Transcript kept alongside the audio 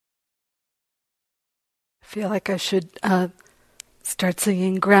feel like I should start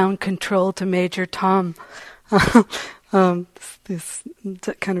singing Ground Control to Major Tom. This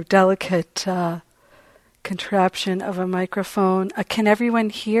kind of delicate contraption of a microphone. Can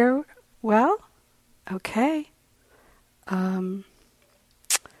everyone hear well? Okay. Good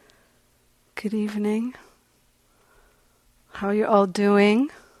evening. How are you all doing?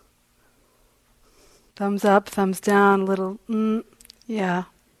 Thumbs up, thumbs down, a little, yeah.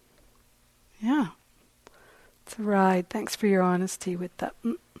 Yeah. It's a ride. Thanks for your honesty with that.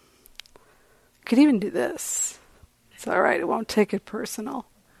 Could even do this. It's all right. It won't take it personal.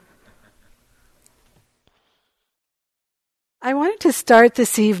 I wanted to start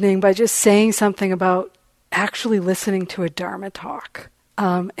this evening by just saying something about actually listening to a Dharma talk.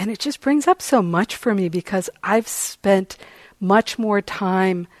 And it just brings up so much for me because I've spent much more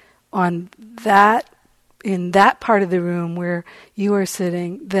time on that, in that part of the room where you are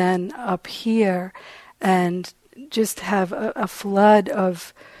sitting than up here, and just have a flood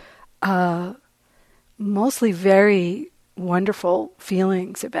of mostly very wonderful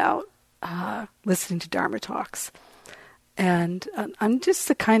feelings about listening to Dharma talks. And I'm just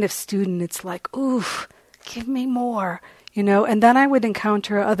the kind of student, it's like, oof, give me more, and then I would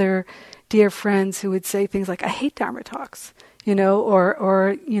encounter other dear friends who would say things like, I hate Dharma talks,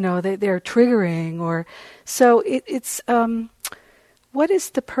 or they're triggering, or so it's what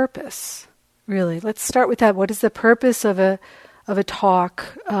is the purpose, really? Let's start with that. What is the purpose of a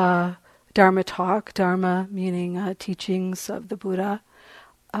talk, Dharma talk, Dharma meaning teachings of the Buddha?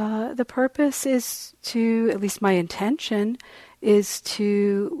 The purpose is to, at least my intention, is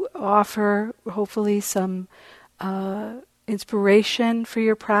to offer hopefully some inspiration for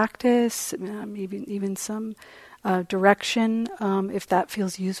your practice, even some direction if that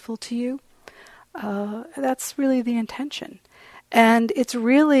feels useful to you. That's really the intention. And it's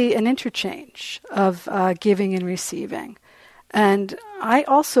really an interchange of giving and receiving. And I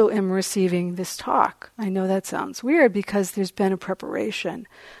also am receiving this talk. I know that sounds weird because there's been a preparation.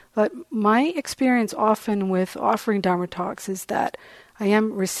 But my experience often with offering Dharma talks is that I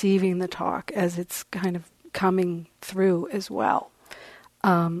am receiving the talk as it's kind of coming through as well.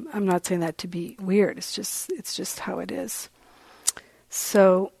 I'm not saying that to be weird. It's just how it is.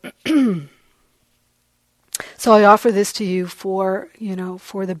 So, so I offer this to you for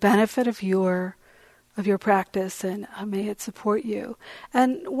the benefit of your practice, and may it support you.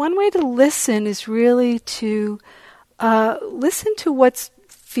 And one way to listen is really to listen to what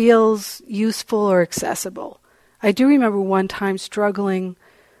feels useful or accessible. I do remember one time struggling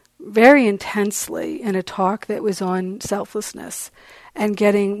very intensely in a talk that was on selflessness and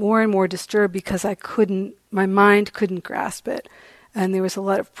getting more and more disturbed because my mind couldn't grasp it. And there was a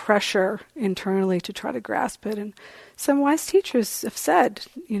lot of pressure internally to try to grasp it. And some wise teachers have said,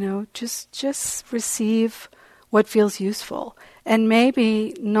 just receive what feels useful and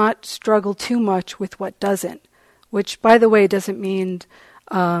maybe not struggle too much with what doesn't, which, by the way, doesn't mean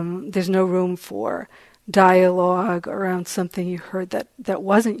there's no room for dialogue around something you heard that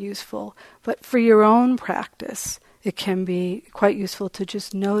wasn't useful. But for your own practice, it can be quite useful to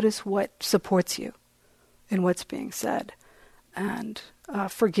just notice what supports you in what's being said. And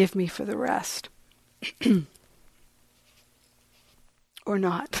forgive me for the rest. Or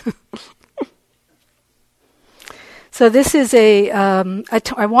not. So this is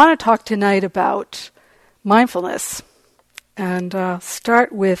I want to talk tonight about mindfulness. And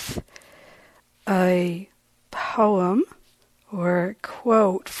start with a poem or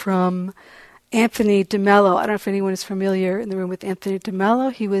quote from Anthony DeMello. I don't know if anyone is familiar in the room with Anthony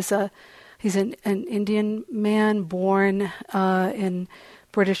DeMello. He's an Indian man born in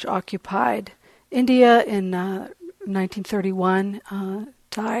British-occupied India in 1931,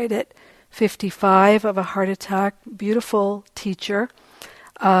 died at 55 of a heart attack. Beautiful teacher.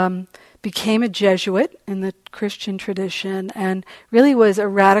 Became a Jesuit in the Christian tradition and really was a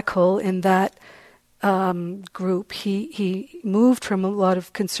radical in that group. He moved from a lot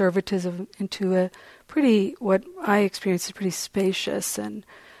of conservatism into a pretty, what I experienced, a pretty spacious and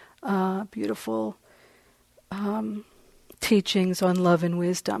beautiful teachings on love and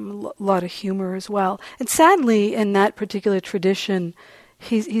wisdom, a lot of humor as well. And sadly, in that particular tradition,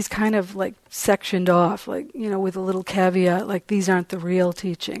 he's kind of like sectioned off, like, with a little caveat, like these aren't the real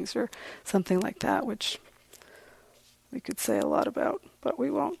teachings or something like that, which we could say a lot about, but we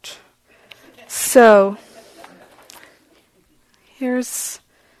won't. So, here's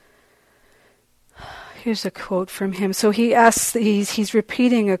a quote from him. So he asks, he's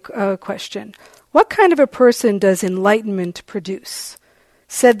repeating a question. What kind of a person does enlightenment produce?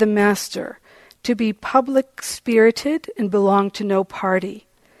 Said the Master, to be public-spirited and belong to no party,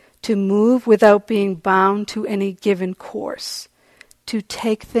 to move without being bound to any given course, to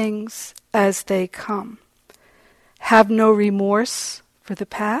take things as they come, have no remorse for the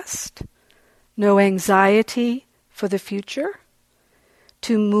past, no anxiety for the future,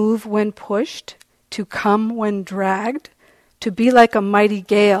 to move when pushed, to come when dragged, to be like a mighty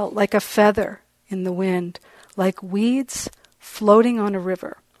gale, like a feather in the wind, like weeds floating on a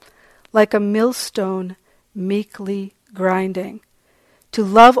river, like a millstone meekly grinding, to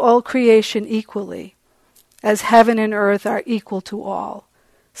love all creation equally, as heaven and earth are equal to all.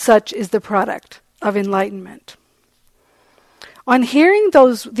 Such is the product of enlightenment. On hearing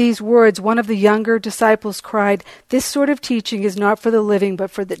these words, one of the younger disciples cried, "This sort of teaching is not for the living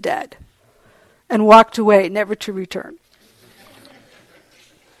but for the dead," and walked away, never to return.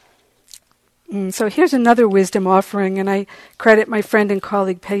 So here's another wisdom offering, and I credit my friend and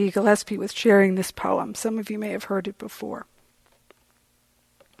colleague Peggy Gillespie with sharing this poem. Some of you may have heard it before.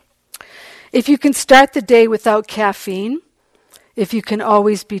 If you can start the day without caffeine, if you can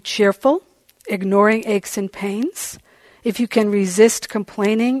always be cheerful, ignoring aches and pains, if you can resist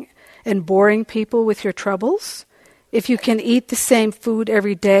complaining and boring people with your troubles, if you can eat the same food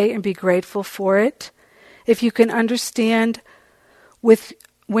every day and be grateful for it, if you can understand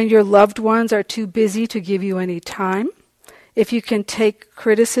when your loved ones are too busy to give you any time, if you can take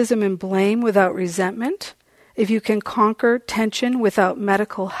criticism and blame without resentment, if you can conquer tension without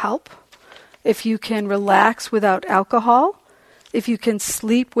medical help, if you can relax without alcohol, if you can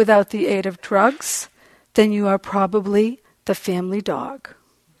sleep without the aid of drugs, then you are probably the family dog.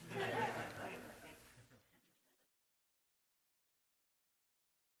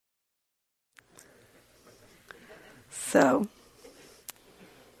 So,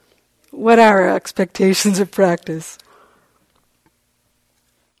 what are our expectations of practice?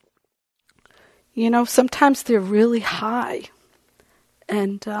 Sometimes they're really high,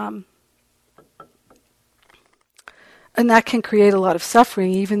 and that can create a lot of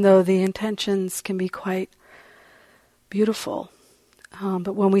suffering, even though the intentions can be quite beautiful.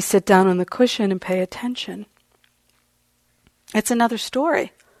 But when we sit down on the cushion and pay attention, it's another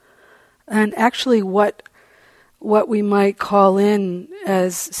story. And actually what we might call in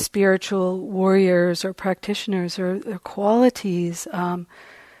as spiritual warriors or practitioners are qualities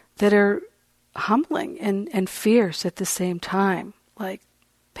that are humbling and fierce at the same time, like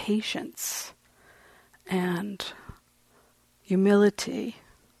patience and humility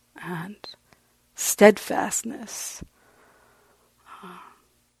and steadfastness,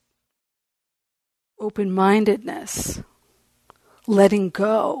 open-mindedness, letting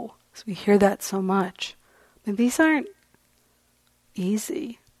go. So we hear that so much. And these aren't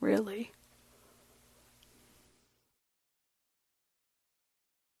easy, really.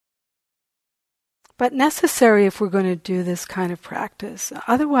 But necessary if we're going to do this kind of practice.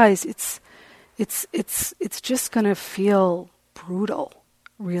 Otherwise, it's just going to feel brutal,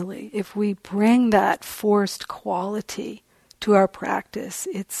 really. If we bring that forced quality to our practice,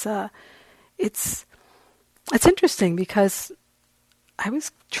 it's interesting because I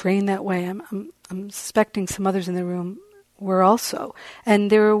was trained that way. I'm suspecting some others in the room were also.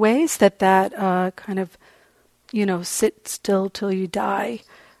 And there are ways that kind of, sit still till you die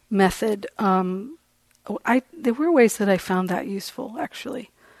method. There were ways that I found that useful,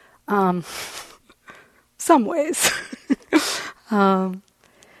 actually. Some ways.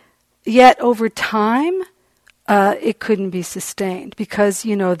 Yet over time, it couldn't be sustained because,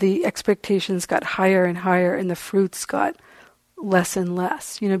 the expectations got higher and higher and the fruits got less and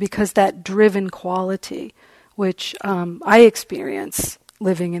less, because that driven quality, which I experience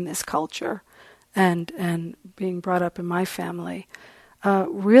living in this culture and being brought up in my family,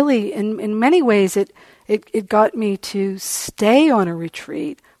 really, in many ways, it got me to stay on a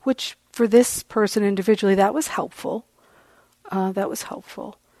retreat, which for this person individually, that was helpful.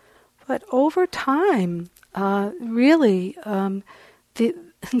 But over time, really, in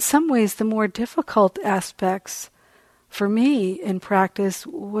some ways, the more difficult aspects for me in practice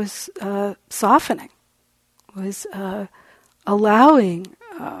was softening, was allowing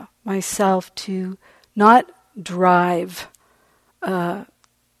myself to not drive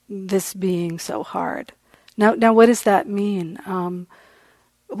this being so hard. Now, what does that mean?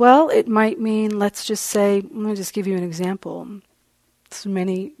 Well, it might mean, let's just say, let me just give you an example. So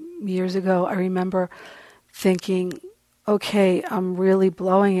many years ago, I remember thinking, okay, I'm really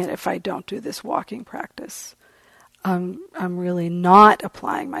blowing it if I don't do this walking practice. I'm really not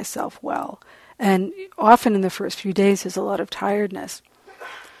applying myself well. And often in the first few days, there's a lot of tiredness.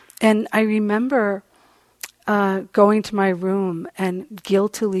 And I remember going to my room and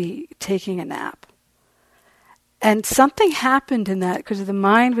guiltily taking a nap. And something happened in that, because the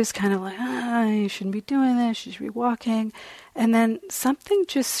mind was kind of like, you shouldn't be doing this, you should be walking. And then something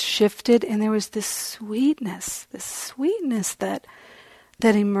just shifted, and there was this sweetness that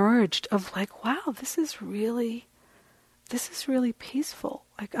emerged of like, wow, this is really peaceful.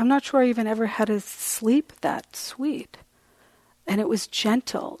 Like, I'm not sure I even ever had a sleep that sweet. And it was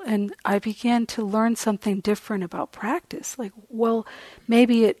gentle, and I began to learn something different about practice. Like, well,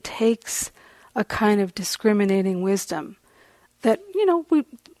 maybe it takes a kind of discriminating wisdom that,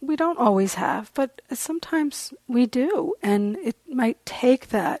 we don't always have, but sometimes we do. And it might take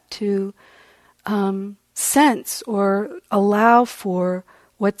that to sense or allow for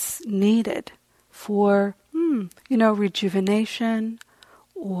what's needed for, rejuvenation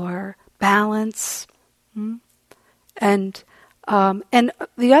or balance. And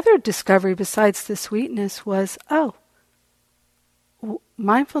the other discovery besides the sweetness was,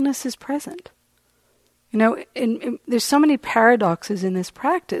 mindfulness is present. There's so many paradoxes in this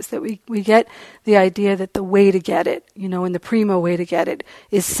practice that we get the idea that the way to get it, and the primo way to get it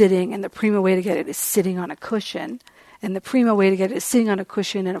is sitting, and the primo way to get it is sitting on a cushion, and the primo way to get it is sitting on a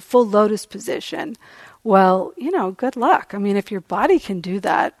cushion in a full lotus position. Well, good luck. I mean, if your body can do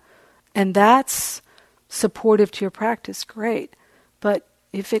that, and that's supportive to your practice, great. But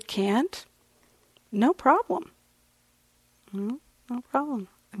if it can't, no problem. No problem.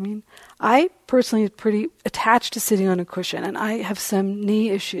 I mean, I personally am pretty attached to sitting on a cushion, and I have some knee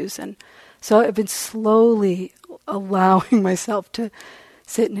issues, and so I've been slowly allowing myself to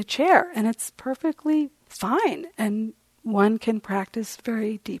sit in a chair, and it's perfectly fine, and one can practice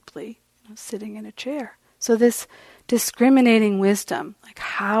very deeply, sitting in a chair. So this discriminating wisdom, like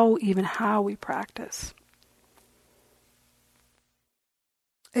how we practice,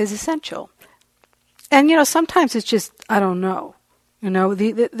 is essential. And sometimes it's just, I don't know.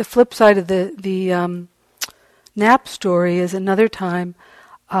 The flip side of the nap story is another time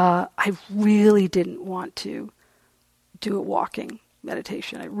I really didn't want to do a walking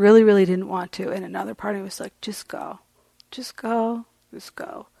meditation. I really, really didn't want to. And another part of me was like, just go.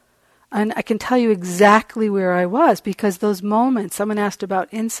 And I can tell you exactly where I was, because those moments, someone asked about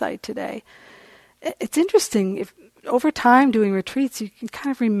insight today. It's interesting, if over time doing retreats, you can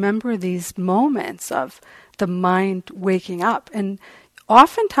kind of remember these moments of the mind waking up, and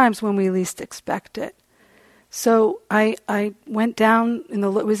oftentimes when we least expect it. So I went down it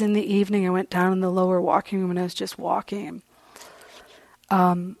was in the evening. I went down in the lower walking room, and I was just walking,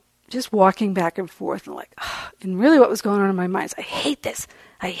 just walking back and forth, and and really what was going on in my mind is, I hate this,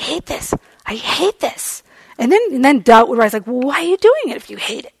 and then doubt would rise, like, well, why are you doing it if you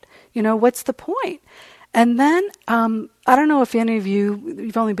hate it? What's the point? And then I don't know if any of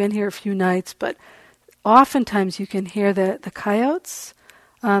you've only been here a few nights, but oftentimes you can hear the coyotes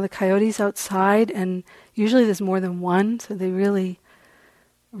outside, and usually there's more than one, so they really,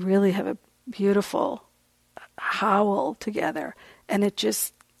 really have a beautiful howl together. And it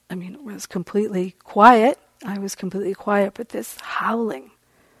just, it was completely quiet. I was completely quiet, but this howling,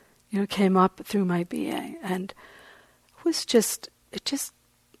 came up through my being, and it just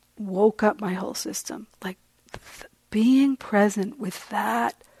woke up my whole system. Like, being present with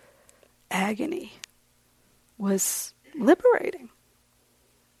that agony was liberating.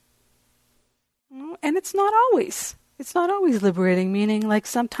 And it's not always liberating, meaning like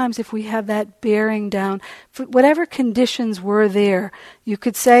sometimes if we have that bearing down, for whatever conditions were there, you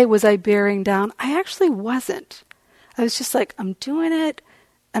could say, was I bearing down? I actually wasn't. I was just like, I'm doing it,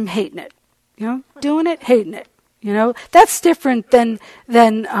 I'm hating it. Doing it, hating it. That's different than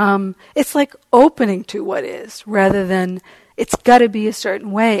it's like opening to what is, rather than it's got to be a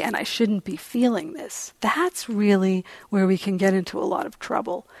certain way and I shouldn't be feeling this. That's really where we can get into a lot of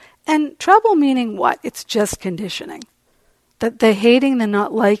trouble. And trouble meaning what? It's just conditioning. The hating, the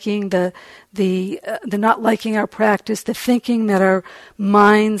not liking, the not liking our practice, the thinking that our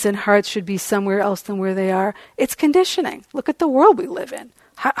minds and hearts should be somewhere else than where they are. It's conditioning. Look at the world we live in.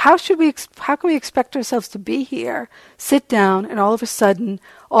 How can we expect ourselves to be here, sit down, and all of a sudden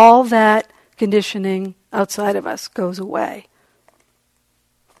all that conditioning outside of us goes away?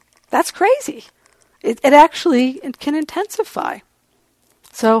 That's crazy. It can intensify.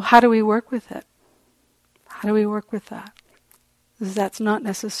 So how do we work with it? How do we work with that? Because that's not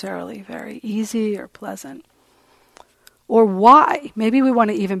necessarily very easy or pleasant. Or why? Maybe we want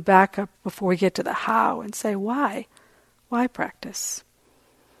to even back up before we get to the how and say, why? Why practice?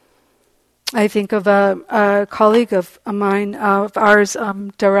 I think of a colleague of ours,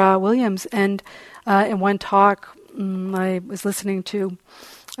 Dara Williams, and in one talk I was listening to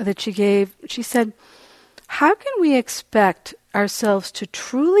that she gave, she said, how can we expect ourselves to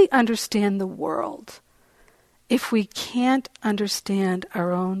truly understand the world if we can't understand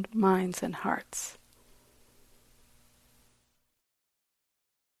our own minds and hearts.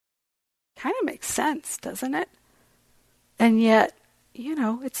 Kind of makes sense, doesn't it? And yet,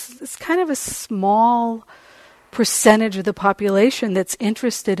 it's kind of a small percentage of the population that's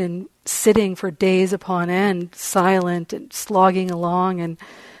interested in sitting for days upon end, silent and slogging along and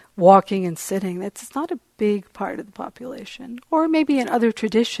walking and sitting. That's not a big part of the population. Or maybe in other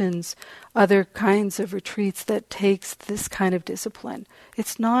traditions, other kinds of retreats that takes this kind of discipline.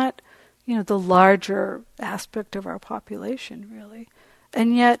 It's not, the larger aspect of our population, really.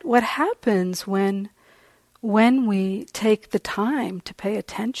 And yet, what happens when we take the time to pay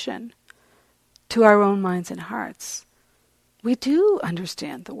attention to our own minds and hearts, we do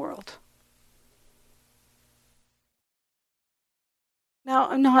understand the world. Now,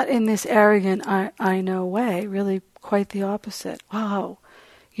 I'm not in this arrogant, I know way, really quite the opposite. Wow,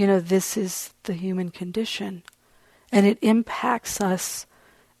 this is the human condition. And it impacts us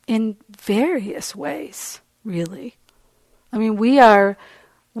in various ways, really. I mean, we're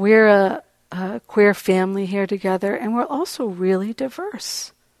a queer family here together, and we're also really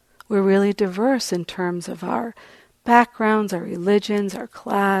diverse. We're really diverse in terms of our backgrounds, our religions, our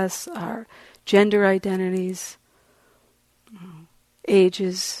class, our gender identities,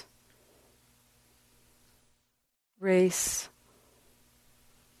 ages, race,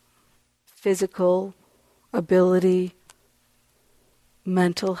 physical ability,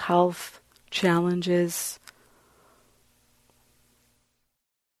 mental health challenges.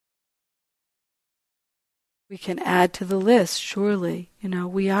 We can add to the list, surely.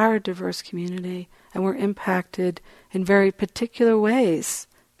 We are a diverse community, and we're impacted in very particular ways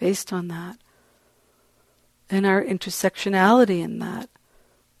based on that. And our intersectionality in that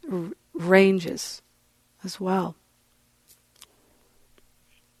ranges as well.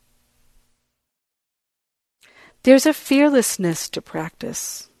 There's a fearlessness to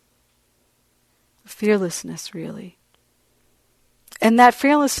practice. Fearlessness, really. And that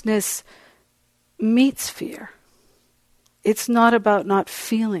fearlessness meets fear. It's not about not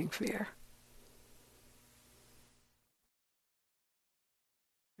feeling fear.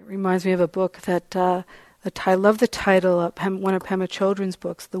 It reminds me of a book that I love the title of one of Pema Chodron's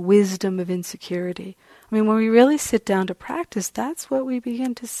books, The Wisdom of Insecurity. I mean, when we really sit down to practice, that's what we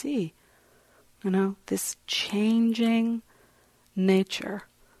begin to see. This changing nature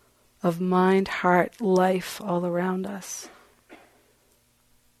of mind, heart, life all around us.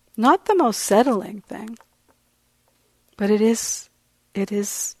 Not the most settling thing, but it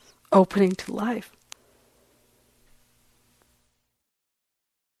is opening to life.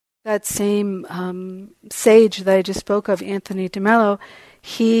 That same sage that I just spoke of, Anthony DeMello,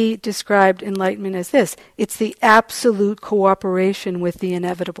 he described enlightenment as this: it's the absolute cooperation with the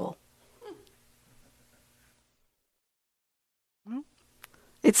inevitable.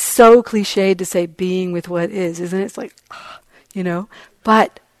 It's so cliched to say being with what is, isn't it? It's like,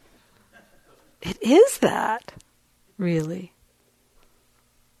 but it is that, really.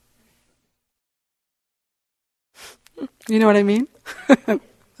 You know what I mean?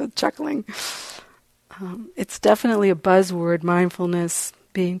 Chuckling. It's definitely a buzzword, mindfulness,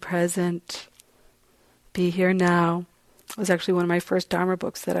 being present, be here now. It was actually one of my first Dharma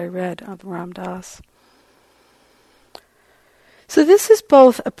books that I read, of Ram Dass. So this is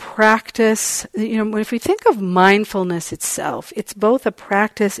both a practice, if we think of mindfulness itself, it's both a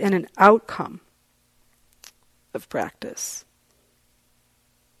practice and an outcome of practice.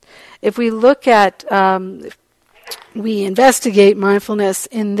 If we look at, we investigate mindfulness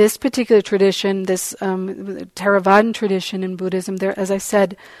in this particular tradition, this Theravadan tradition in Buddhism, there, as I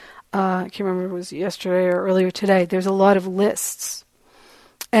said, I can't remember if it was yesterday or earlier today, there's a lot of lists.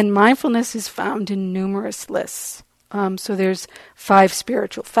 And mindfulness is found in numerous lists. So there's 5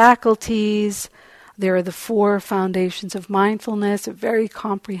 spiritual faculties. There are the 4 foundations of mindfulness, a very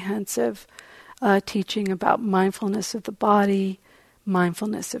comprehensive teaching about mindfulness of the body,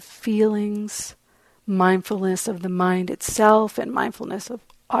 mindfulness of feelings, mindfulness of the mind itself, and mindfulness of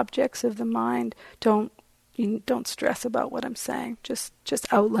objects of the mind. Don't stress about what I'm saying.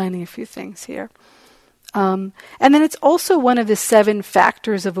 Just outlining a few things here. And then it's also one of the 7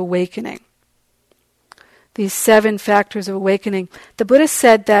 factors of awakening. These 7 factors of awakening. The Buddha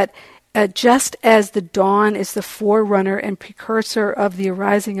said that just as the dawn is the forerunner and precursor of the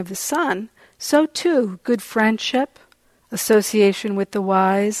arising of the sun, so too good friendship, association with the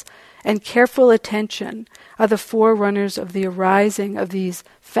wise, and careful attention are the forerunners of the arising of these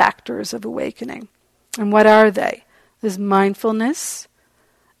factors of awakening. And what are they? There's mindfulness,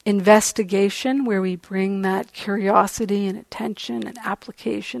 investigation, where we bring that curiosity and attention and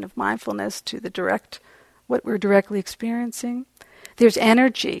application of mindfulness to the direct what we're directly experiencing. There's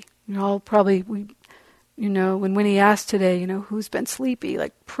energy. When Winnie asked today, who's been sleepy,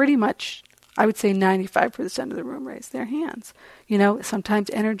 like pretty much, I would say 95% of the room raised their hands. Sometimes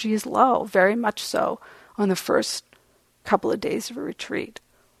energy is low, very much so, on the first couple of days of a retreat.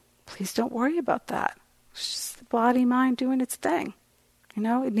 Please don't worry about that. It's just the body, mind doing its thing.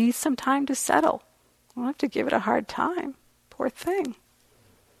 It needs some time to settle. We don't have to give it a hard time. Poor thing.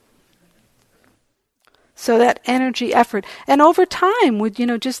 So that energy effort. And over time, with,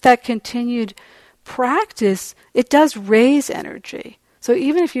 just that continued practice, it does raise energy. So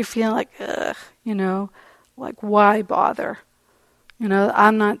even if you feel like, ugh, like why bother?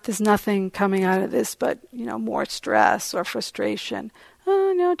 There's nothing coming out of this but, more stress or frustration.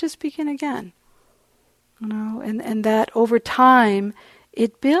 Oh, no, just begin again. And that over time,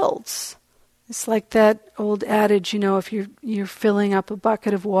 it builds. It's like that old adage, if you're filling up a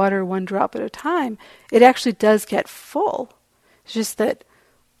bucket of water one drop at a time, it actually does get full. It's just that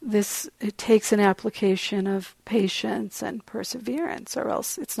it takes an application of patience and perseverance, or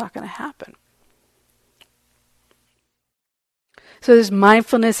else it's not going to happen. So there's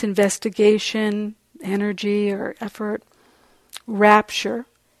mindfulness, investigation, energy or effort, rapture.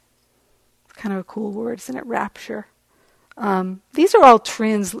 It's kind of a cool word, isn't it? Rapture. These are all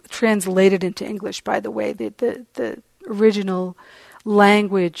translated into English, by the way. The original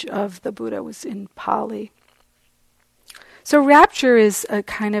language of the Buddha was in Pali. So rapture is a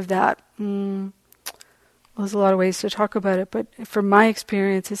kind of that, there's a lot of ways to talk about it, but from my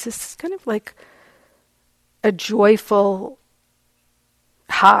experience, it's just kind of like a joyful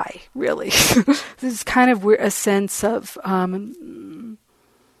high, really. This is kind of a sense of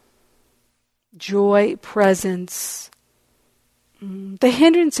joy, presence. The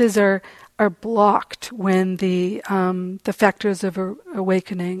hindrances are blocked when the factors of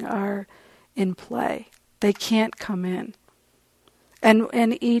awakening are in play. They can't come in.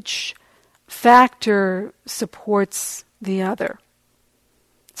 And each factor supports the other.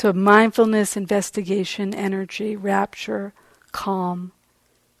 So mindfulness, investigation, energy, rapture, calm,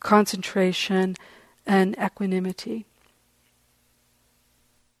 concentration, and equanimity.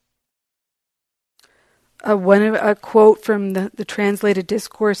 A quote from the translated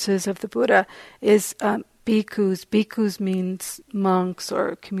discourses of the Buddha is bhikkhus. Bhikkhus means monks or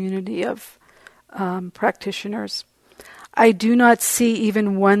a community of practitioners. I do not see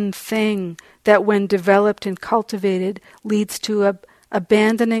even one thing that when developed and cultivated leads to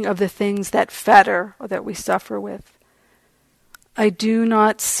abandoning of the things that fetter or that we suffer with. I do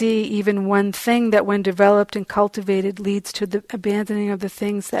not see even one thing that when developed and cultivated leads to the abandoning of the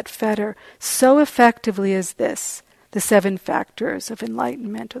things that fetter so effectively as this, the 7 factors of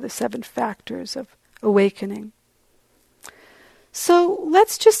enlightenment or the 7 factors of awakening. So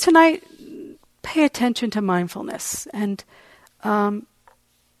let's just tonight pay attention to mindfulness and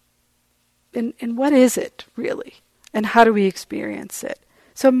what is it really, and how do we experience it?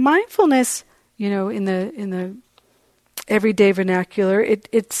 So mindfulness, in the everyday vernacular,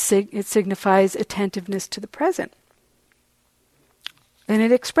 it signifies attentiveness to the present, and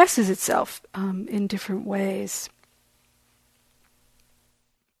it expresses itself in different ways.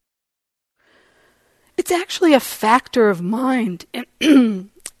 It's actually a factor of mind in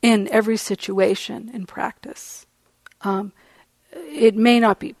every situation in practice. It may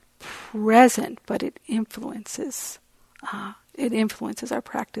not be present, but it influences. It influences our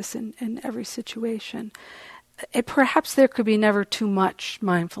practice in every situation. Perhaps there could be never too much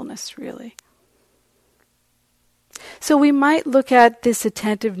mindfulness, really. So we might look at this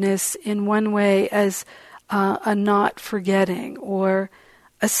attentiveness in one way as a not forgetting or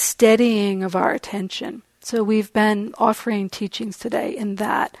a steadying of our attention. So we've been offering teachings today in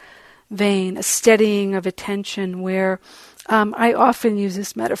that vein, a steadying of attention, where I often use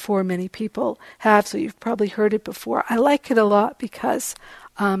this metaphor, many people have, so you've probably heard it before. I like it a lot because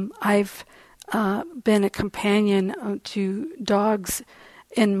I've been a companion to dogs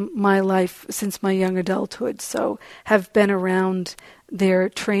in my life since my young adulthood, so have been around their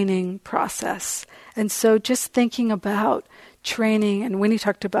training process. And so just thinking about training, and Winnie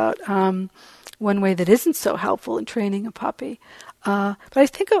talked about one way that isn't so helpful in training a puppy, but I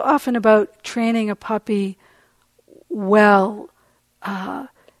think often about training a puppy well.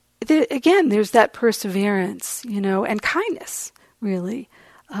 Again, there's that perseverance, and kindness, really.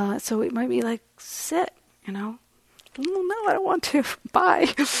 So it might be like, sit, no, I don't want to.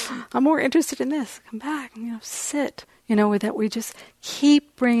 Bye. I'm more interested in this. Come back, sit, with that we just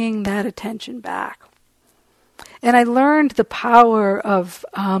keep bringing that attention back. And I learned the power of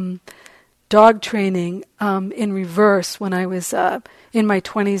dog training in reverse when I was in my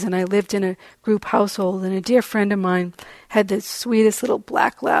 20s and I lived in a group household, and a dear friend of mine had the sweetest little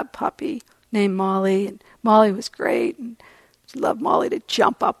black lab puppy named Molly, and Molly was great, and she loved Molly to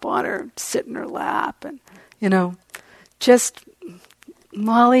jump up on her and sit in her lap, and, just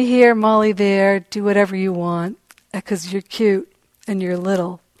Molly here, Molly there, do whatever you want, because you're cute and you're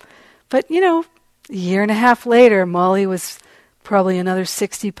little. But, a year and a half later, Molly was probably another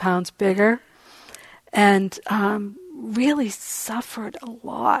 60 pounds bigger, and really suffered a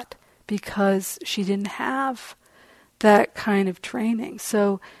lot because she didn't have that kind of training.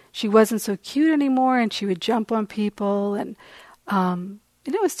 So she wasn't so cute anymore, and she would jump on people, and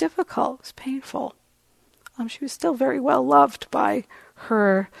it was difficult. It was painful. She was still very well loved by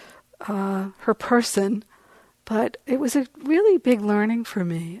her person, but it was a really big learning for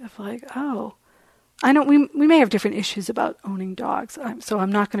me of like, oh, I know we may have different issues about owning dogs, so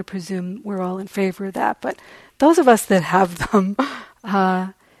I'm not going to presume we're all in favor of that. But those of us that have them,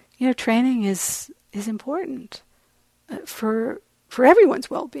 training is important for everyone's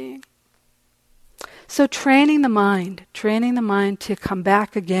well-being. So training the mind to come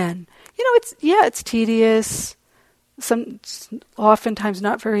back again. It's tedious, oftentimes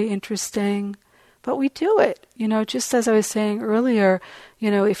not very interesting. But we do it, just as I was saying earlier,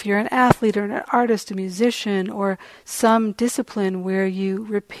 if you're an athlete or an artist, a musician, or some discipline where you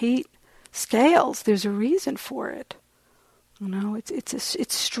repeat scales, there's a reason for it.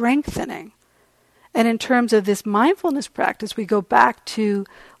 It's strengthening. And in terms of this mindfulness practice,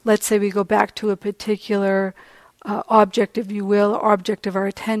 let's say we go back to a particular object, if you will, or object of our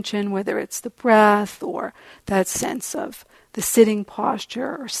attention, whether it's the breath or that sense of the sitting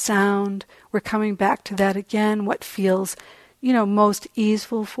posture or sound. We're coming back to that again. What feels, most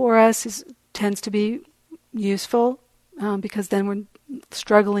easeful for us tends to be useful because then we're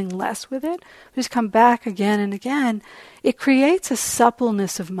struggling less with it. We just come back again and again. It creates a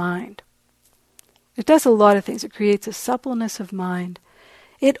suppleness of mind. It does a lot of things. It creates a suppleness of mind.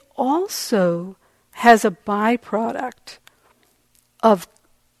 It also has a byproduct of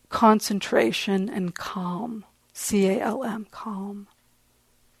concentration and calm. C-A-L-M, calm.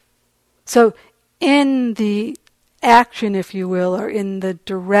 So in the action, if you will, or in the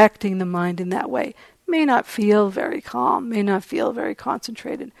directing the mind in that way, may not feel very calm, may not feel very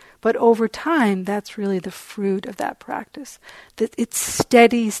concentrated, but over time, that's really the fruit of that practice. That it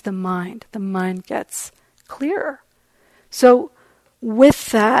steadies the mind gets clearer. So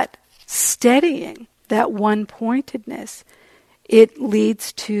with that steadying, that one-pointedness, it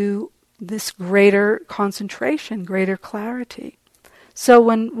leads to this greater concentration, greater clarity. So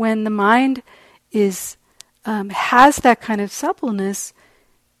when the mind has that kind of suppleness,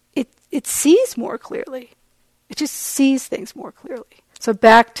 it sees more clearly. It just sees things more clearly. So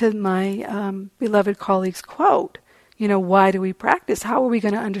back to my beloved colleague's quote, why do we practice? How are we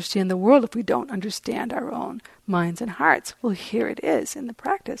going to understand the world if we don't understand our own minds and hearts? Well, here it is in the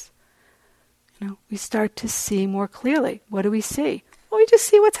practice. We start to see more clearly. What do we see? Well, we just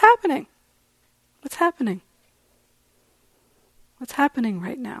see what's happening. What's happening? What's happening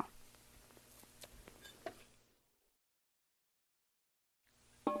right now?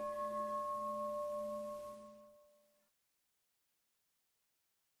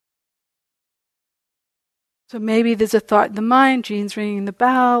 So maybe there's a thought in the mind, Jean's ringing the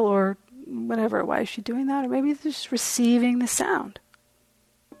bell, or whatever. Why is she doing that? Or maybe it's just receiving the sound.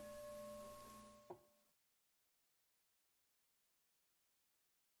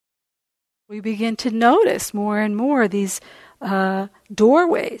 We begin to notice more and more these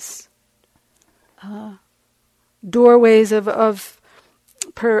doorways of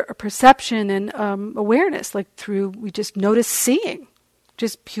perception and awareness, we just notice seeing,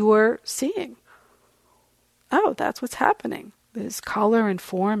 just pure seeing. Oh, that's what's happening. There's color and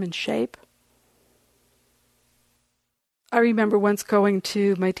form and shape. I remember once going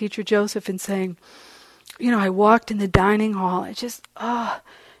to my teacher Joseph and saying, I walked in the dining hall.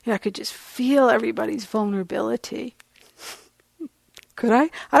 I could just feel everybody's vulnerability. Could I?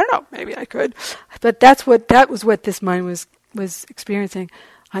 I don't know. Maybe I could. But that was what this mind was experiencing.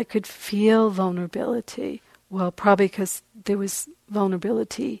 I could feel vulnerability. Well, probably because there was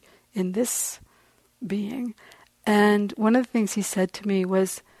vulnerability in this being. And one of the things he said to me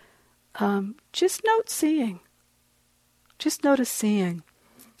was, just note seeing. Just notice seeing.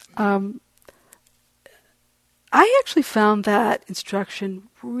 I actually found that instruction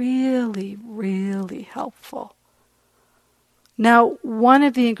really, really helpful. Now, one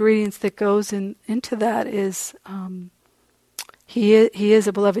of the ingredients that goes into that is he is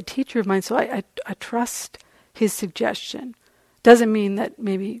a beloved teacher of mine, so I trust his suggestion Doesn't mean that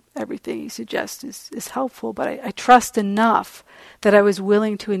maybe everything he suggests is helpful, but I trust enough that I was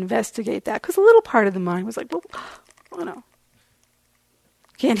willing to investigate that, because a little part of the mind was like, well, oh no.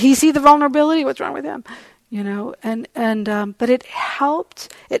 Can't he see the vulnerability? What's wrong with him? But it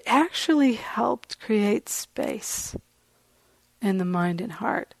actually helped create space in the mind and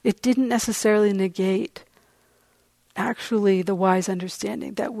heart. It didn't necessarily negate actually the wise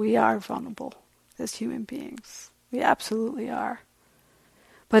understanding that we are vulnerable as human beings. We absolutely are.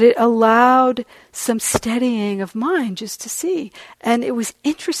 But it allowed some steadying of mind just to see. And it was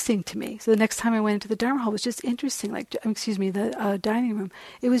interesting to me. So the next time I went into the Dharma hall, it was just interesting, the dining room.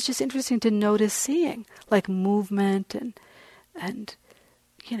 It was just interesting to notice seeing, like movement and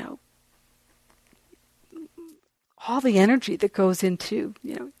all the energy that goes into,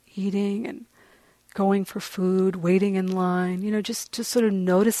 eating and going for food, waiting in line, just sort of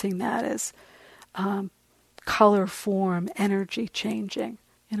noticing that as color, form, energy changing.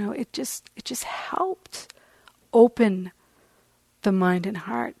 It just helped open the mind and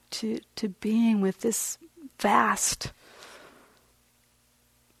heart to being with this vast,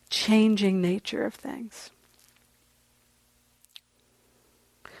 changing nature of things.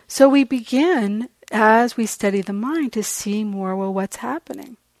 So we begin, as we study the mind, to see more, what's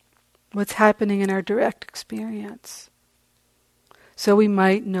happening in our direct experience. So we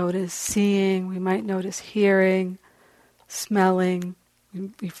might notice seeing, we might notice hearing, smelling.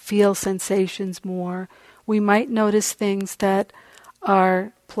 We feel sensations more. We might notice things that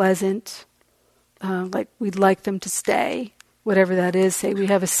are pleasant, like we'd like them to stay, whatever that is. Say we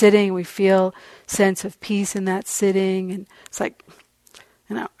have a sitting, we feel sense of peace in that sitting, and it's like,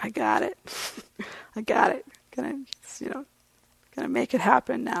 I got it. I got it. Gonna make it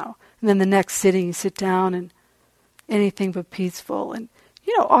happen now. And then the next sitting, you sit down and anything but peaceful. And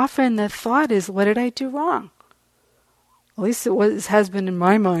often the thought is, what did I do wrong? At least it has been in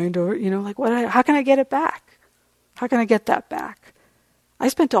my mind, or, how can I get it back? How can I get that back? I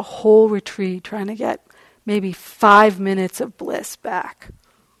spent a whole retreat trying to get maybe 5 minutes of bliss back.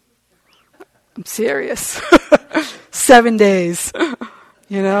 I'm serious. 7 days, and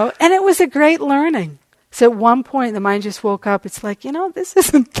it was a great learning. So at one point, the mind just woke up. It's like, this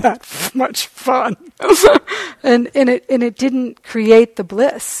isn't that much fun. and it didn't create the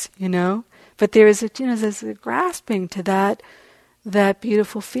bliss, But there is there's a grasping to that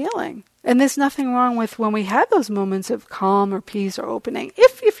beautiful feeling. And there's nothing wrong with when we have those moments of calm or peace or opening.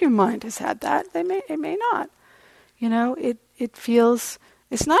 If your mind has had that, it may not. It feels,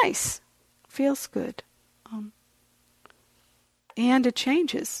 it's nice. It feels good. And it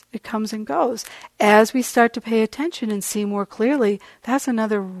changes. It comes and goes. As we start to pay attention and see more clearly, that's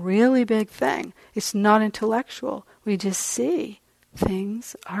another really big thing. It's not intellectual. We just see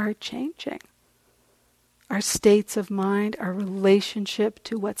things are changing. Our states of mind, our relationship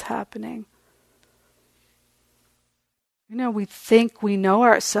to what's happening. We think we know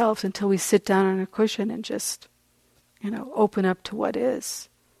ourselves until we sit down on a cushion and just, open up to what is.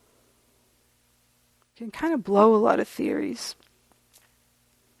 It can kind of blow a lot of theories.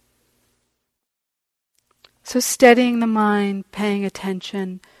 So steadying the mind, paying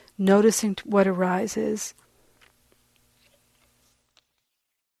attention, noticing what arises.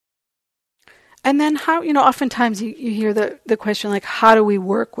 And then how, oftentimes you hear the question like, how do we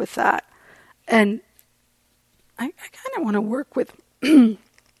work with that? And I kind of want to work with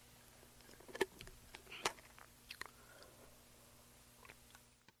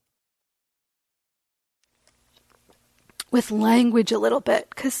with language a little bit,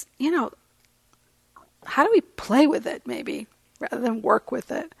 because, how do we play with it maybe rather than work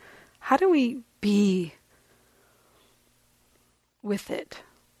with it? How do we be with it?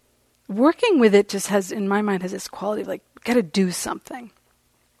 Working with it just has, in my mind, has this quality of like, got to do something.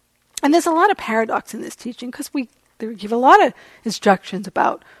 And there's a lot of paradox in this teaching, because they give a lot of instructions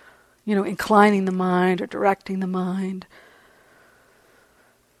about, inclining the mind or directing the mind.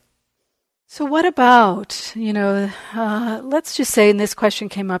 So what about, let's just say, and this question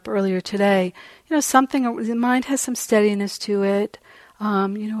came up earlier today, something, the mind has some steadiness to it,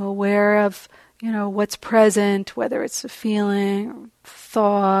 aware of, what's present, whether it's a feeling, or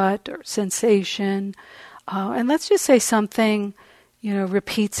thought, or sensation. And let's just say something,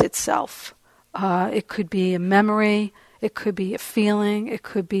 repeats itself. It could be a memory, it could be a feeling, it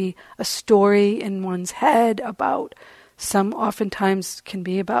could be a story in one's head about oftentimes can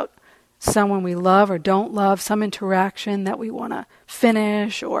be about someone we love or don't love, some interaction that we want to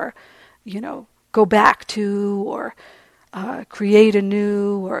finish or, go back to, or create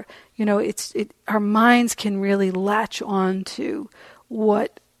anew, or, our minds can really latch on to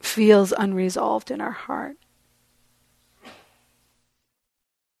what feels unresolved in our heart.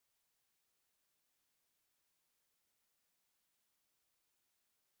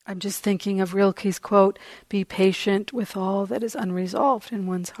 I'm just thinking of Rilke's quote, "Be patient with all that is unresolved in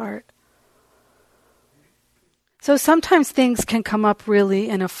one's heart." So sometimes things can come up really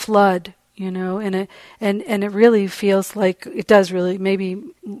in a flood, and it really feels like it does really, maybe,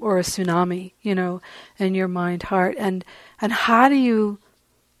 or a tsunami, in your mind, heart. And how do you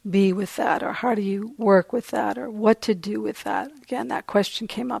be with that, or how do you work with that, or what to do with that? Again, that question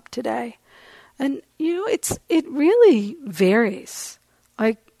came up today. And, it really varies.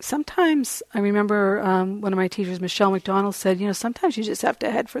 Like, sometimes, I remember one of my teachers, Michelle McDonald, said, sometimes you just have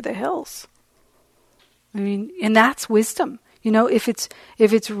to head for the hills. I mean, and that's wisdom. If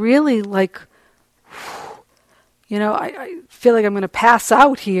it's really like, I feel like I'm going to pass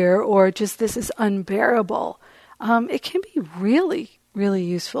out here, or just this is unbearable, it can be really, really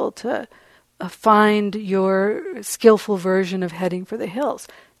useful to find your skillful version of heading for the hills.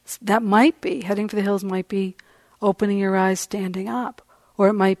 That might be, heading for the hills might be opening your eyes, standing up, or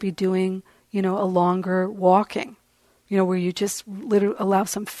it might be doing, a longer walking, where you just literally allow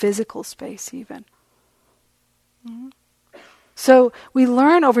some physical space even. Mm-hmm. So we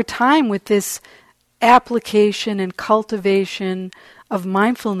learn over time with this application and cultivation of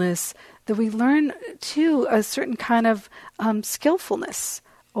mindfulness that we learn too a certain kind of skillfulness,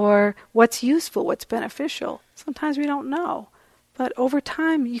 or what's useful, what's beneficial. Sometimes we don't know, but over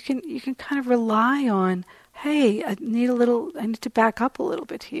time you can kind of rely on, hey, I need to back up a little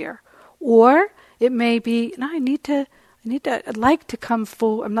bit here, or it may be, no, I'd like to come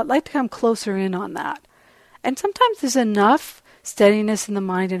closer in on that. And sometimes there's enough steadiness in the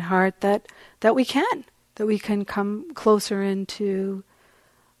mind and heart that we can come closer into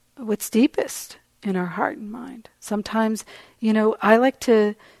what's deepest in our heart and mind. Sometimes, I like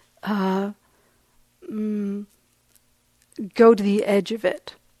to go to the edge of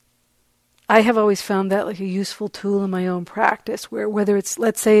it. I have always found that like a useful tool in my own practice, where whether it's,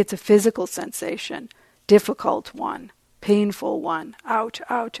 let's say it's a physical sensation, difficult one, painful one, ouch,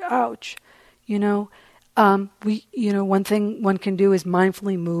 ouch, ouch, one thing one can do is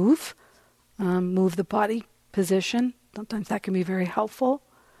mindfully move the body position. Sometimes that can be very helpful.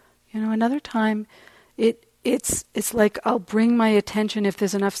 Another time, it's like I'll bring my attention, if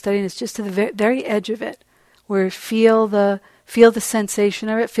there's enough steadiness, just to the very edge of it, where feel the sensation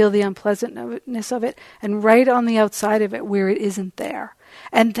of it, feel the unpleasantness of it, and right on the outside of it where it isn't there.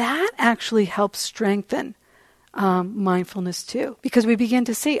 And that actually helps strengthen mindfulness too, because we begin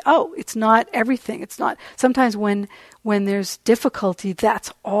to see, it's not everything. It's not. Sometimes when there's difficulty,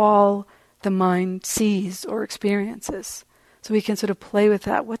 that's all the mind sees or experiences. So we can sort of play with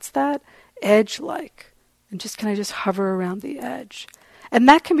that. What's that edge like? And just hover around the edge. And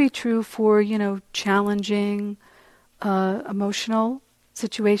that can be true for, challenging emotional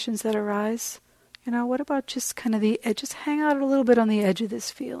situations that arise. What about just kind of the edge? Just hang out a little bit on the edge of this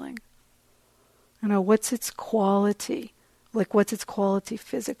feeling. What's its quality? Like, what's its quality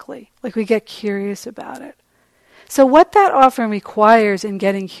physically? Like, we get curious about it. So what that often requires in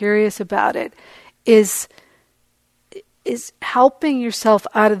getting curious about it is helping yourself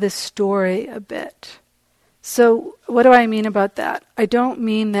out of this story a bit. So what do I mean about that? I don't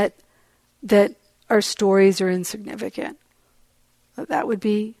mean that our stories are insignificant. That would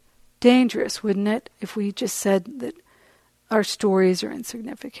be dangerous, wouldn't it, if we just said that our stories are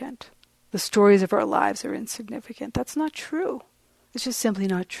insignificant. The stories of our lives are insignificant. That's not true. It's just simply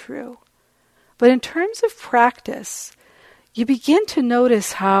not true. But in terms of practice, you begin to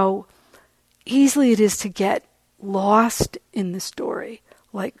notice how easily it is to get lost in the story,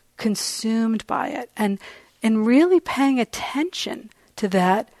 like consumed by it, and really paying attention to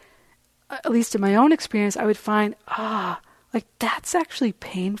that. At least in my own experience, I would find, like that's actually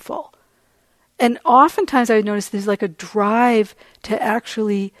painful. And oftentimes I would notice there's like a drive to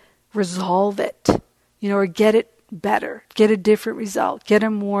actually resolve it, or get it better, get a different result, get a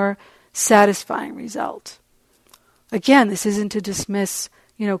more satisfying result. Again, this isn't to dismiss,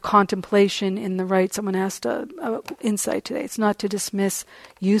 contemplation in the right. Someone asked a insight today. It's not to dismiss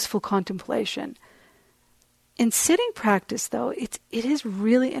useful contemplation. In sitting practice, though, it is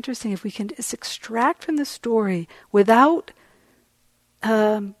really interesting if we can just extract from the story without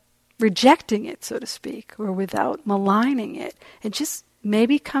rejecting it, so to speak, or without maligning it, and just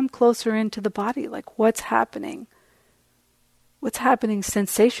maybe come closer into the body, like what's happening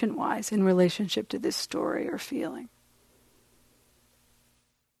sensation-wise in relationship to this story or feeling.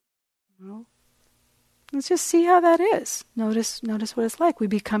 Let's just see how that is. Notice what it's like. We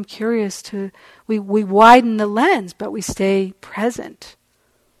become curious we widen the lens, but we stay present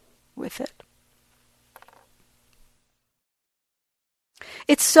with it.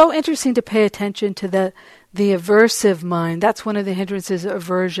 It's so interesting to pay attention to the aversive mind. That's one of the hindrances of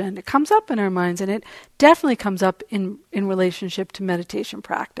aversion. It comes up in our minds, and it definitely comes up in relationship to meditation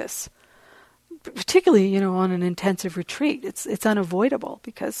practice. Particularly, on an intensive retreat. It's unavoidable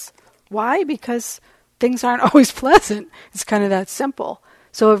because why? Because things aren't always pleasant. It's kind of that simple.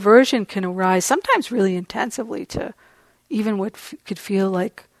 So aversion can arise sometimes really intensively to even what could feel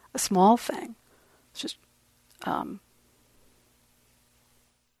like a small thing. It's just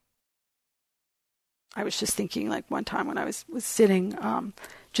I was just thinking, like, one time when I was sitting,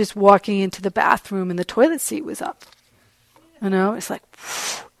 just walking into the bathroom and the toilet seat was up. It's like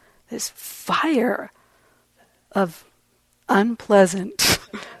this fire of unpleasant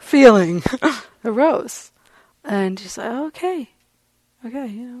feeling arose. And she's like, okay, I'm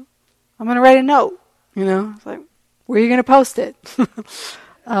going to write a note. It's like, where are you going to post it?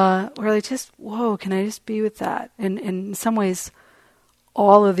 Or like, just, whoa, can I just be with that? And in some ways,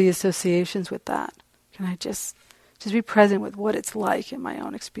 all of the associations with that. Can I just be present with what it's like in my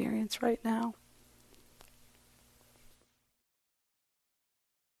own experience right now?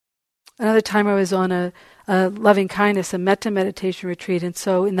 Another time I was on a loving kindness, a metta meditation retreat, and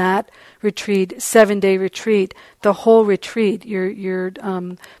so in that retreat, 7-day retreat, the whole retreat, you're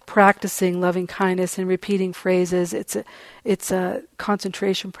practicing loving kindness and repeating phrases. It's a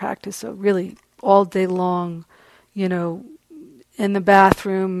concentration practice, so really all day long, in the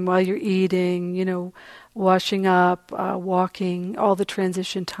bathroom while you're eating, washing up, walking, all the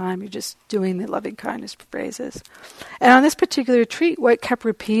transition time, you're just doing the loving kindness phrases. And on this particular retreat, what kept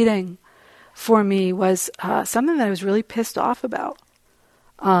repeating for me was something that I was really pissed off about.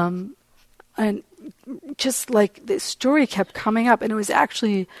 And just like this story kept coming up, and it was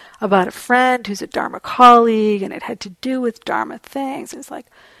actually about a friend who's a Dharma colleague, and it had to do with Dharma things. It's like,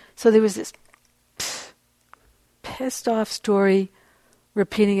 so there was this pissed off story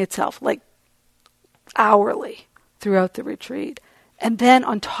repeating itself like hourly throughout the retreat. And then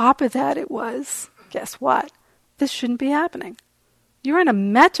on top of that, it was, guess what? This shouldn't be happening. You're in a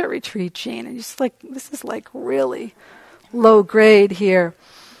metta retreat, Jean, and you're just like, this is like really low grade here.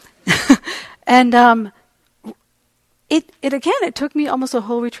 And it took me almost a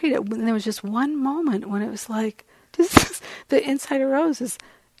whole retreat. And there was just one moment when it was like, the insight arose is,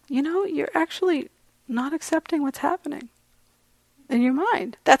 you're actually not accepting what's happening in your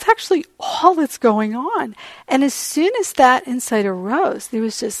mind. That's actually all that's going on. And as soon as that insight arose, there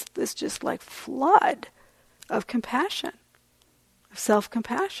was just this like flood of compassion, of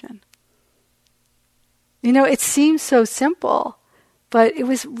self-compassion. It seems so simple, but it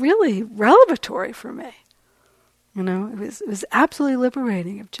was really revelatory for me. It was absolutely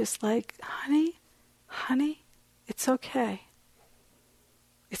liberating of just like, honey, it's okay.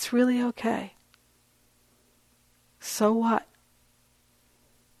 It's really okay. So what?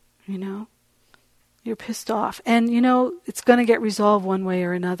 You're pissed off. And, it's going to get resolved one way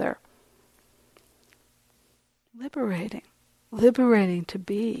or another. Liberating to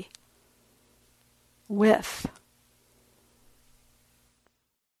be with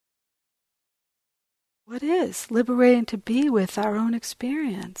what is. Liberating to be with our own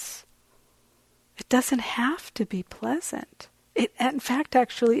experience. It doesn't have to be pleasant. In fact,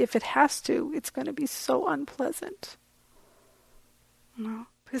 actually, if it has to, it's going to be so unpleasant.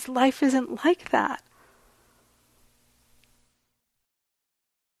 Because life isn't like that.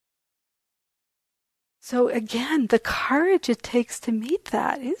 So again, the courage it takes to meet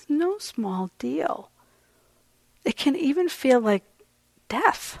that is no small deal. It can even feel like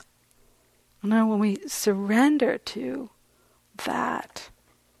death. When we surrender to that,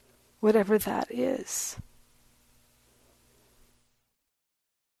 whatever that is.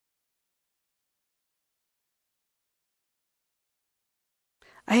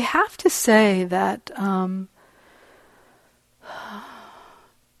 I have to say that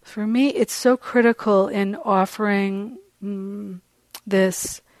for me, it's so critical in offering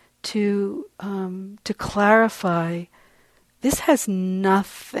this to clarify. This has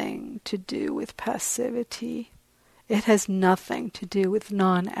nothing to do with passivity. It has nothing to do with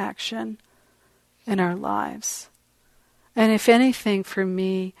non-action in our lives. And if anything, for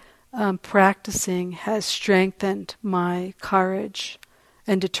me, practicing has strengthened my courage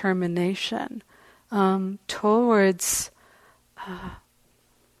and determination towards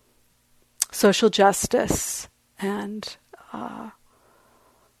social justice and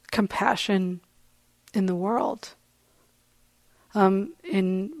compassion in the world.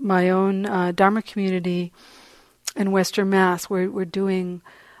 In my own Dharma community in Western Mass, we're doing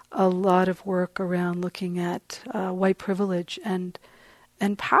a lot of work around looking at white privilege and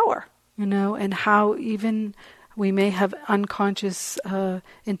power, and how even we may have unconscious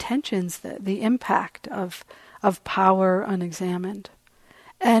intentions, the impact of power unexamined.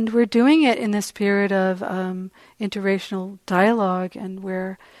 And we're doing it in the spirit of interracial dialogue, and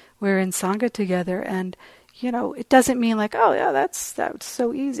we're in Sangha together. And, it doesn't mean like, oh yeah, that's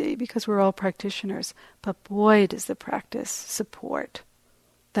so easy because we're all practitioners. But boy, does the practice support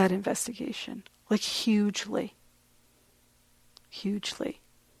that investigation, like hugely. Hugely.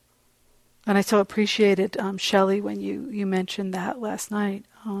 And I so appreciated, Shelley, when you mentioned that last night,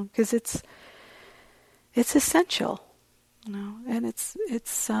 because it's essential, and it's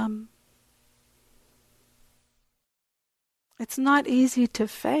not easy to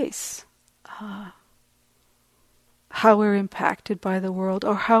face how we're impacted by the world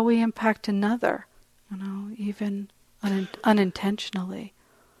or how we impact another, even unintentionally.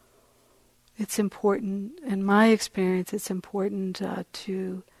 It's important, in my experience, it's important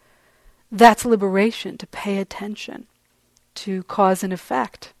that's liberation, to pay attention to cause and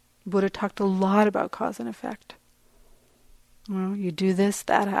effect. Buddha talked a lot about cause and effect. You do this,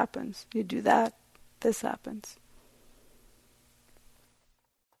 that happens. You do that, this happens.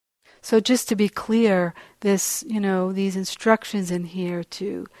 So just to be clear, these instructions in here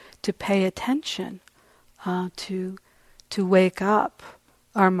to pay attention, to wake up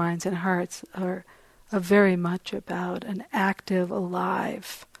our minds and hearts are very much about an active,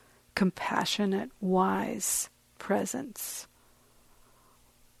 alive, compassionate, wise presence.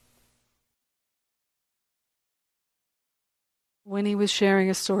 Winnie was sharing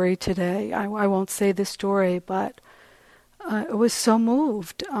a story today. I won't say the story, but I was so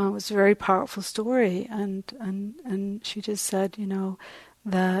moved. It was a very powerful story, and she just said,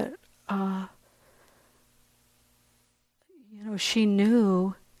 that she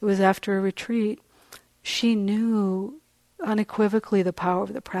knew, it was after a retreat, she knew unequivocally the power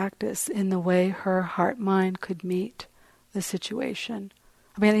of the practice in the way her heart-mind could meet the situation.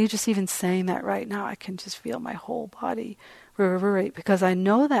 I mean, you just even saying that right now, I can just feel my whole body reverberate, because I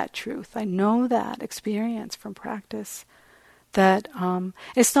know that truth. I know that experience from practice. That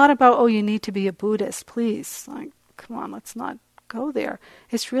it's not about, you need to be a Buddhist, please. Like, come on, let's not go there.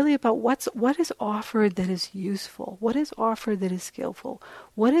 It's really about what is offered that is useful, what is offered that is skillful,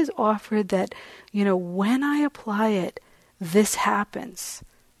 what is offered that, when I apply it, this happens.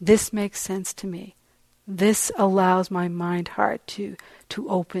 This makes sense to me. This allows my mind, heart to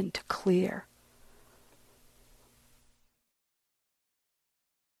open, to clear.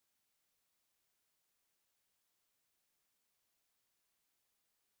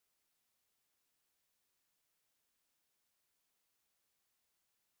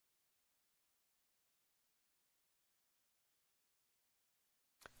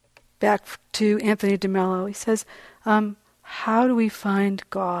 Back to Anthony DeMello, he says, how do we find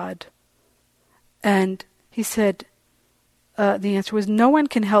God? And he said, the answer was, no one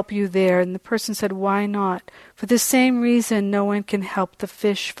can help you there. And the person said, why not? For the same reason no one can help the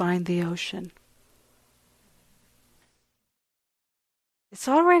fish find the ocean. It's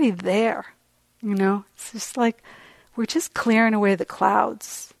already there, It's just like we're just clearing away the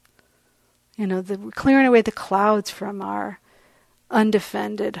clouds. We're clearing away the clouds from our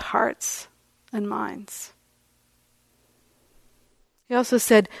undefended hearts and minds. He also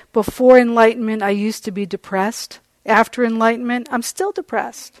said, before enlightenment I used to be depressed. After enlightenment, I'm still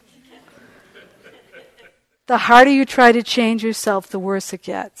depressed. The harder you try to change yourself, the worse it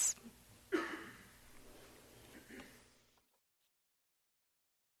gets.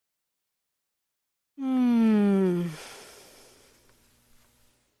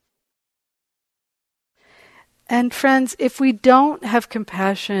 And friends, if we don't have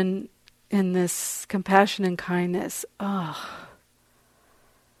compassion in this, compassion and kindness, I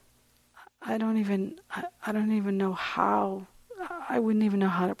don't even know how. I wouldn't even know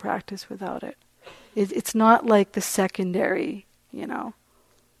how to practice without it. It's not like the secondary,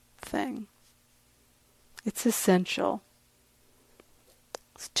 thing. It's essential.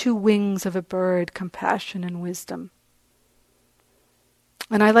 It's two wings of a bird, compassion and wisdom.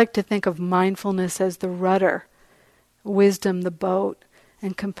 And I like to think of mindfulness as the rudder, wisdom the boat,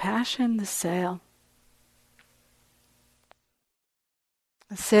 and compassion the sail.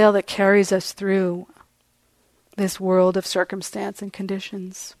 A sail that carries us through this world of circumstance and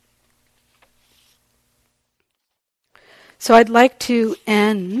conditions. So I'd like to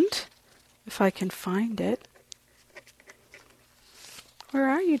end, if I can find it. Where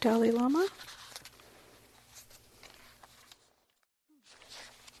are you, Dalai Lama?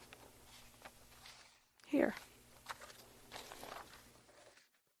 Here.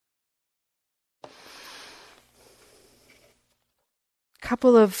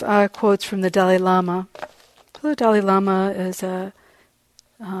 Couple of quotes from the Dalai Lama, So the Dalai Lama is I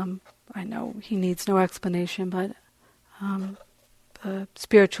know he needs no explanation, but the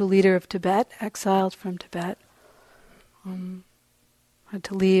spiritual leader of Tibet, exiled from Tibet, had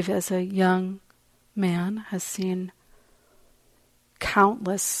to leave as a young man, has seen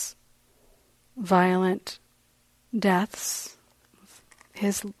countless violent deaths of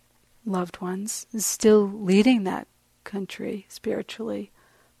his loved ones, is still leading that country spiritually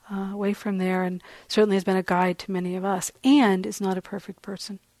away from there, and certainly has been a guide to many of us, and is not a perfect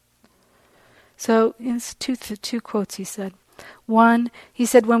person. So, it's two quotes he said. One, he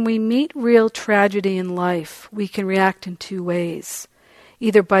said, when we meet real tragedy in life, we can react in two ways,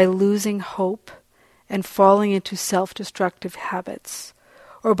 either by losing hope and falling into self-destructive habits,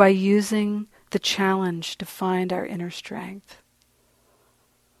 or by using the challenge to find our inner strength.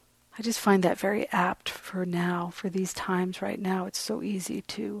 I just find that very apt for now, for these times right now. It's so easy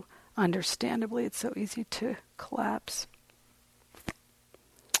to, understandably, it's so easy to collapse.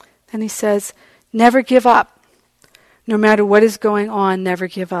 Then he says, never give up. No matter what is going on, never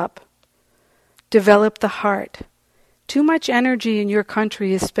give up. Develop the heart. Too much energy in your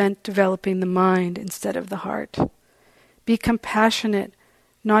country is spent developing the mind instead of the heart. Be compassionate,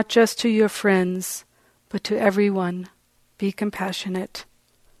 not just to your friends, but to everyone. Be compassionate.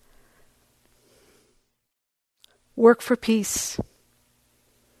 Work for peace.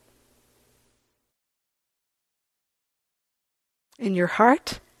 In your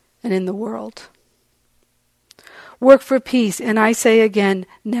heart and in the world. Work for peace, and I say again,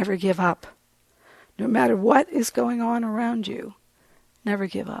 never give up. No matter what is going on around you, never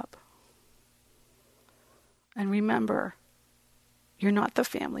give up. And remember, you're not the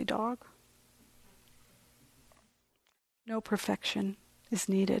family dog. No perfection is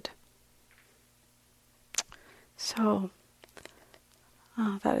needed. So,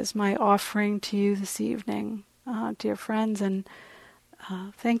 that is my offering to you this evening, dear friends, and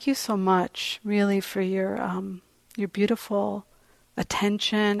thank you so much, really, for your beautiful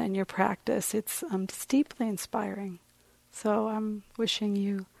attention and your practice. It's deeply inspiring. So I'm wishing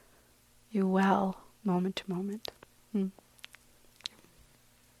you well, moment to moment.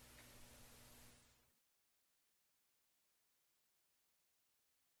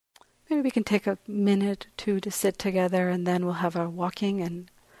 Maybe we can take a minute or two to sit together, and then we'll have our walking and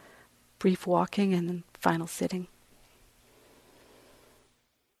brief walking and then final sitting.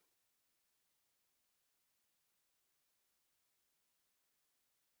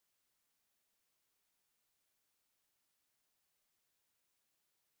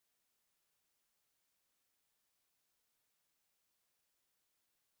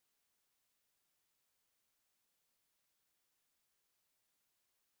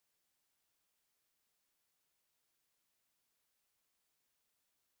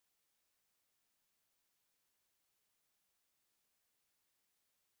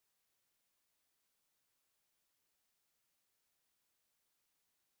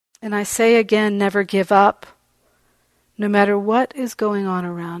 And I say again, never give up. No matter what is going on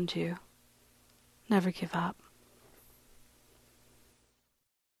around you, never give up.